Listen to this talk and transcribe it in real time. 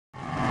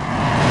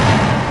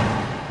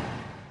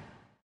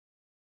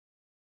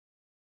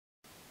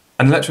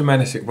An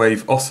electromagnetic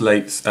wave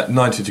oscillates at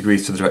 90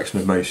 degrees to the direction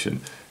of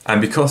motion,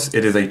 and because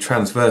it is a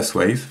transverse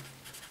wave,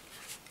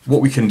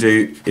 what we can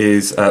do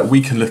is we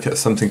can look at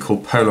something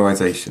called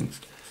polarization,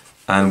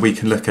 and we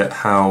can look at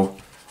how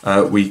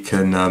we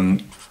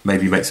can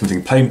maybe make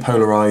something plane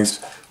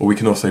polarized, or we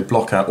can also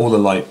block out all the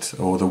light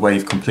or the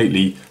wave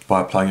completely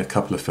by applying a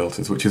couple of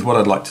filters, which is what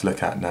I'd like to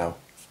look at now.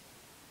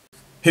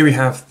 Here we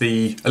have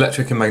the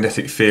electric and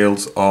magnetic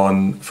fields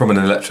from an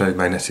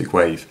electromagnetic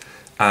wave.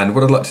 And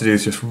what I'd like to do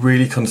is just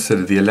really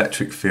consider the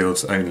electric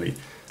fields only.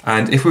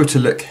 And if we were to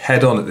look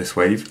head on at this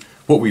wave,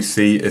 what we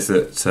see is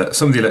that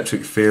some of the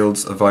electric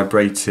fields are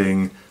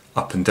vibrating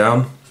up and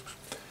down.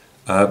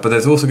 But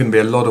there's also going to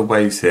be a lot of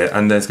waves here,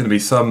 and there's going to be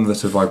some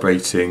that are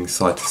vibrating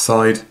side to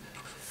side,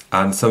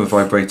 and some are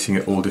vibrating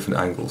at all different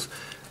angles.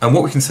 And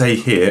what we can say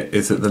here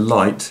is that the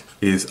light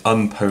is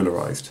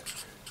unpolarized.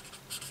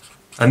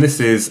 And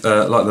this is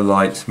like the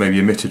light maybe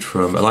emitted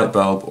from a light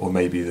bulb or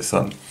maybe the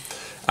sun.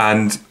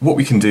 And what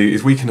we can do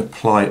is we can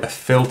apply a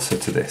filter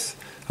to this.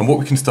 And what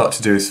we can start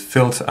to do is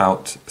filter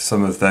out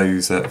some of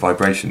those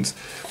vibrations.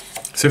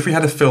 So if we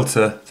had a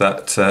filter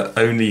that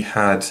only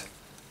had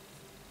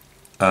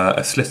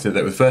a slit in it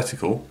that was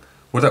vertical,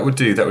 what that would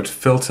do, that would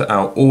filter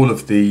out all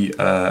of the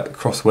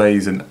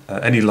crossways and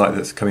any light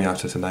that's coming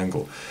out at an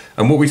angle.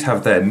 And what we'd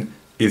have then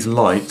is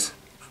light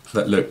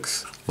that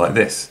looks like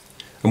this.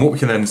 And what we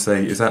can then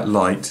say is that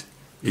light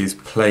is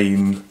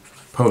plane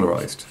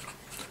polarized,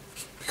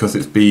 because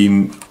it's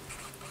been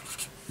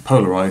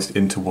polarized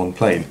into one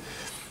plane.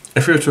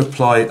 If we were to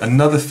apply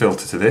another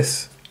filter to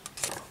this,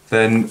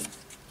 then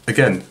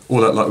again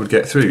all that light would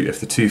get through if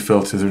the two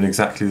filters are in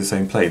exactly the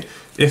same plane.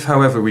 If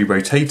however we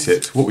rotate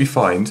it, what we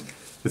find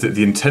is that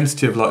the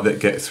intensity of light that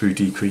gets through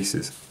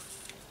decreases.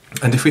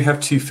 And if we have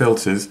two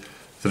filters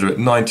that are at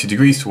 90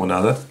 degrees to one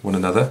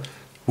another,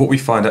 what we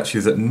find actually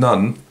is that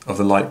none of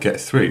the light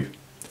gets through,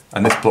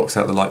 and this blocks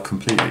out the light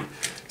completely.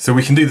 So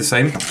we can do the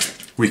same.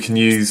 We can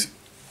use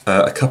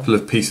a couple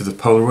of pieces of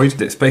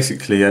Polaroid. It's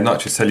basically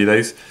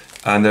nitrocellulose,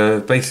 and they're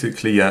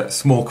basically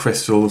small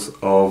crystals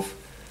of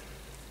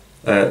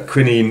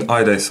quinine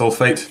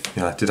iodosulfate.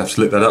 Yeah, I did have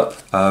to look that up.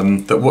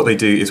 That what they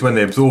do is when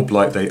they absorb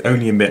light, they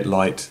only emit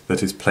light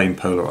that is plane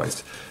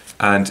polarized.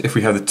 And if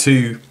we have the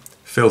two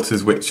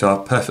filters which are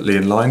perfectly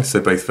in line,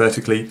 so both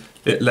vertically,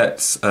 it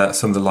lets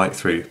some of the light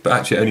through, but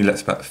actually it only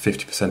lets about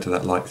 50% of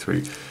that light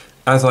through.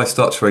 As I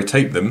start to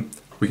rotate them,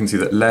 we can see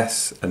that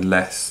less and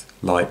less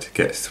light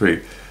gets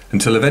through,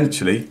 until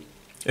eventually,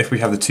 if we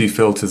have the two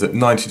filters at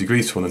 90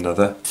 degrees to one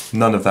another,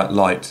 none of that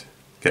light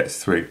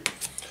gets through.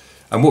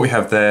 And what we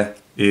have there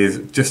is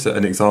just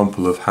an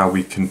example of how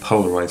we can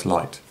polarize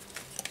light.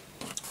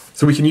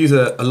 So we can use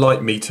a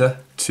light meter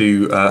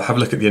to have a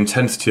look at the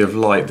intensity of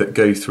light that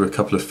goes through a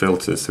couple of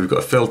filters. So we've got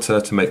a filter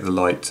to make the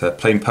light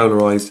plane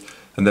polarized,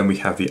 and then we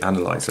have the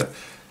analyzer.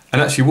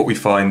 And actually what we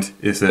find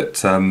is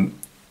that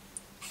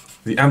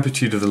the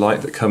amplitude of the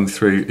light that comes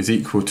through is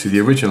equal to the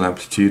original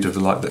amplitude of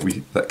the light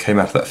that came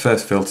out of that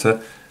first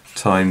filter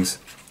times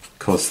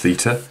cos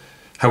theta.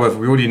 However,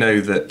 we already know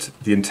that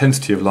the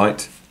intensity of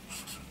light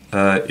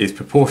is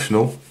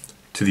proportional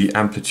to the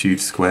amplitude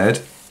squared,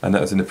 and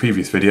that was in the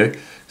previous video.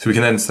 So we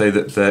can then say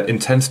that the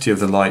intensity of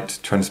the light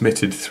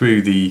transmitted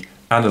through the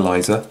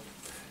analyzer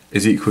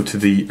is equal to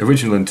the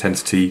original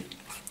intensity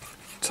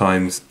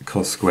times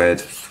cos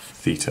squared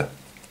theta.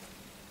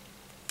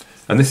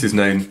 And this is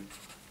known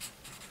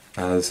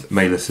as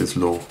Mailus's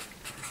law.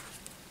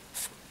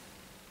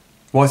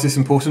 Why is this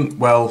important?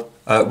 Well,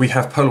 we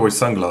have Polaroid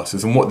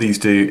sunglasses, and what these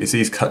do is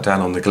these cut down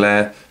on the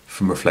glare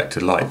from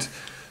reflected light.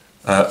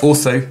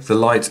 Also, the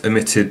light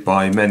emitted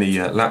by many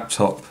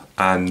laptop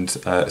and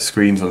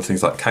screens on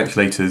things like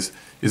calculators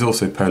is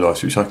also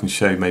polarized, which I can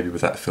show maybe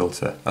with that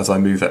filter. As I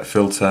move that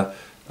filter,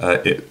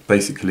 it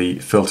basically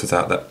filters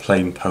out that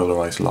plane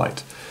polarized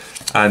light.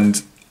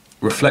 And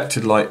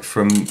reflected light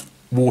from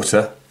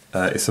water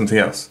is something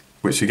else,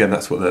 which again,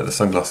 that's what the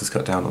sunglasses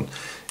cut down on.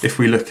 If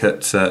we look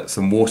at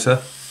some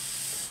water,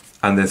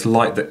 and there's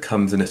light that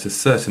comes in at a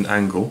certain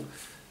angle,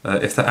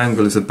 if that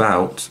angle is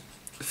about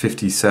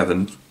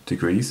 57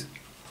 degrees,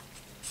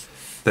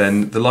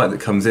 then the light that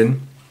comes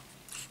in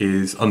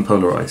is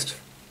unpolarized.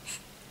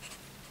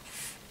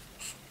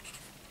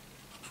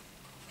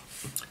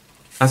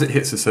 As it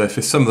hits the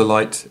surface, some of the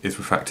light is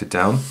refracted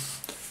down,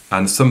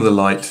 and some of the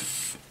light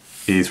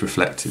is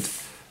reflected.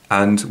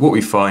 And what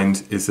we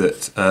find is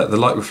that the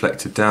light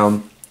reflected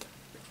down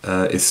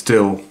is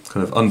still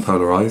kind of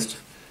unpolarized,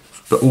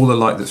 but all the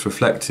light that's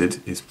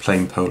reflected is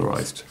plane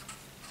polarized.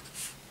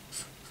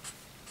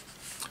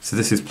 So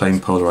this is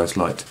plane polarized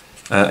light.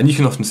 And you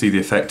can often see the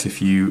effect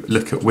if you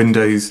look at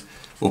windows,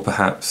 or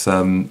perhaps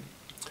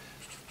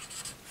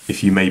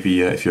if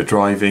you're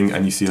driving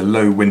and you see a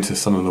low winter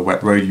sun on a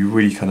wet road, you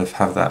really kind of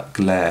have that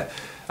glare.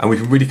 And we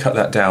can really cut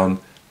that down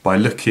by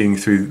looking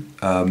through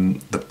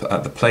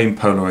the plane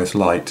polarized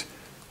light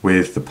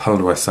with the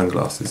polarized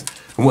sunglasses.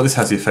 And what this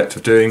has the effect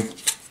of doing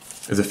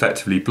is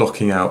effectively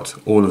blocking out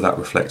all of that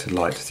reflected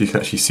light, so you can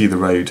actually see the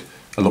road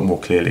a lot more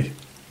clearly.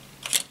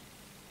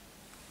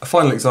 A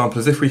final example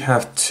is if we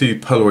have two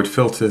Polaroid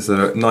filters that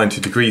are at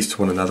 90 degrees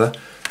to one another,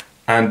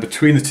 and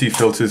between the two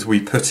filters we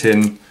put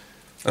in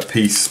a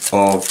piece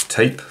of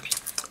tape,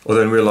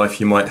 although in real life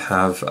you might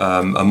have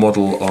a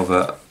model of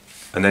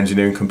an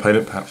engineering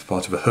component, perhaps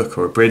part of a hook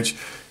or a bridge,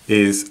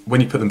 is when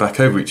you put them back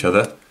over each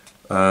other,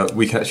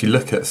 we can actually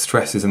look at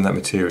stresses in that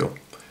material.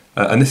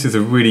 And this is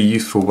a really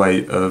useful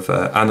way of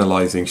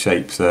analysing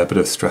shapes, a bit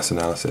of stress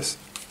analysis.